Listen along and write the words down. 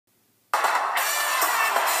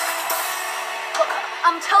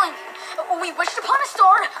I'm telling you, we wished upon a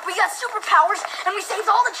star, we got superpowers, and we saved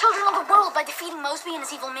all the children of the world by defeating Mosby and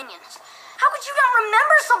his evil minions. How could you not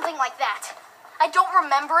remember something like that? I don't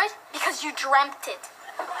remember it because you dreamt it.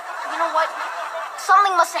 You know what?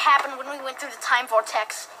 Something must have happened when we went through the time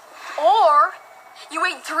vortex. Or you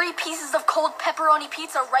ate 3 pieces of cold pepperoni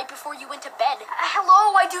pizza right before you went to bed.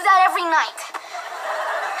 Hello, I do that every night.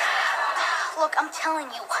 Look, I'm telling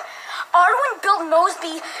you, Arwen built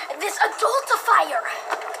Mosby this adultifier.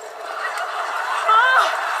 Ah,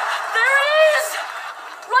 there it is!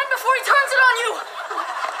 Right before he turns it on you!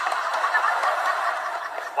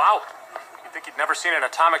 Wow, you'd think you'd never seen an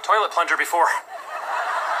atomic toilet plunger before.